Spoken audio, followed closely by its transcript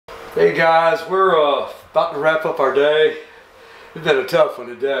Hey guys, we're about to wrap up our day. It's been a tough one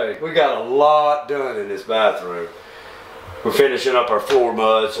today. We got a lot done in this bathroom. We're finishing up our floor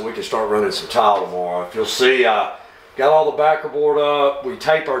mud so we can start running some tile tomorrow. If you'll see, I got all the backer board up. We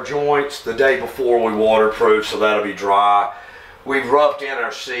tape our joints the day before we waterproof, so that'll be dry. We've roughed in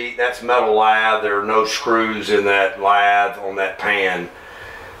our seat. That's metal lath. There are no screws in that lath on that pan.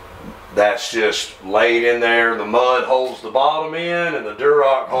 That's just laid in there. The mud holds the bottom in and the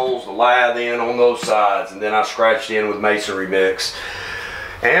Durock holds the lath in on those sides. And then I scratched in with masonry mix.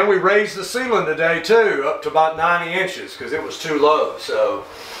 And we raised the ceiling today too, up to about 90 inches because it was too low. So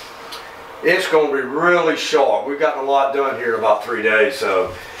it's going to be really sharp. We've gotten a lot done here in about 3 days.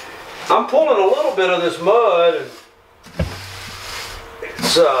 So I'm pulling a little bit of this mud, and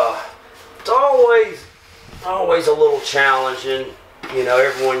it's always a little challenging. You know,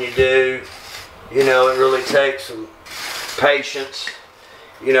 everyone you do, you know, it really takes some patience.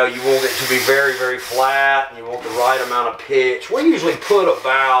 You know, you want it to be very, very flat, and you want the right amount of pitch. We usually put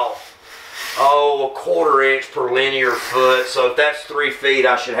about, a 1/4 inch per linear foot. So if that's 3 feet,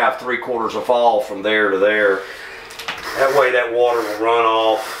 I should have 3/4 of fall from there to there. That way that water will run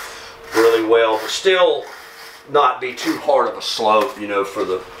off really well, but still not be too hard of a slope, you know, for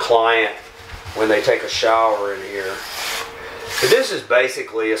the client when they take a shower in here. But this is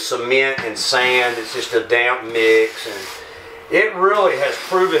basically a cement and sand. It's just a damp mix, and it really has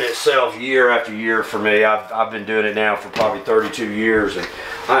proven itself year after year for me. I've been doing it now for probably 32 years, and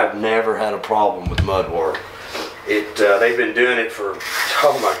I have never had a problem with mud work. They've been doing it for,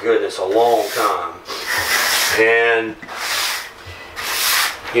 oh my goodness, a long time. And,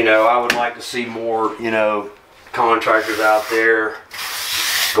 you know, I would like to see more, you know, contractors out there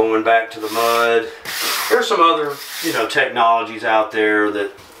going back to the mud. There's some other, you know, technologies out there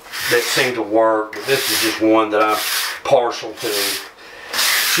that seem to work, but this is just one that I'm partial to.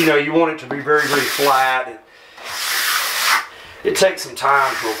 You know, you want it to be very, very flat. It takes some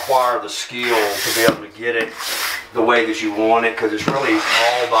time to acquire the skill to be able to get it the way that you want it, because it's really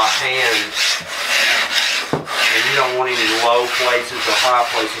all by hand. And you don't want any low places or high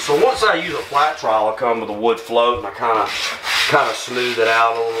places. So once I use a flat trowel, I come with a wood float, and I kind of smooth it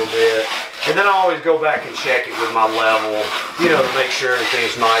out a little bit. And then I always go back and check it with my level, you know, to make sure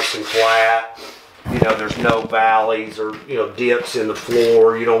everything's nice and flat. You know, there's no valleys or, you know, dips in the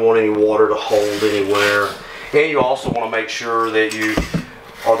floor. You don't want any water to hold anywhere. And you also want to make sure that you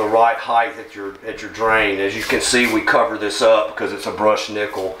are the right height at your drain. As you can see, we cover this up because it's a brushed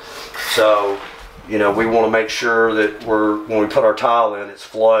nickel. So, you know, we want to make sure that when we put our tile in, it's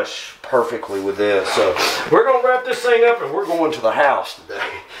flush perfectly with this. So we're going to wrap this thing up and we're going to the house today.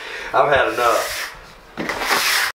 I've had enough.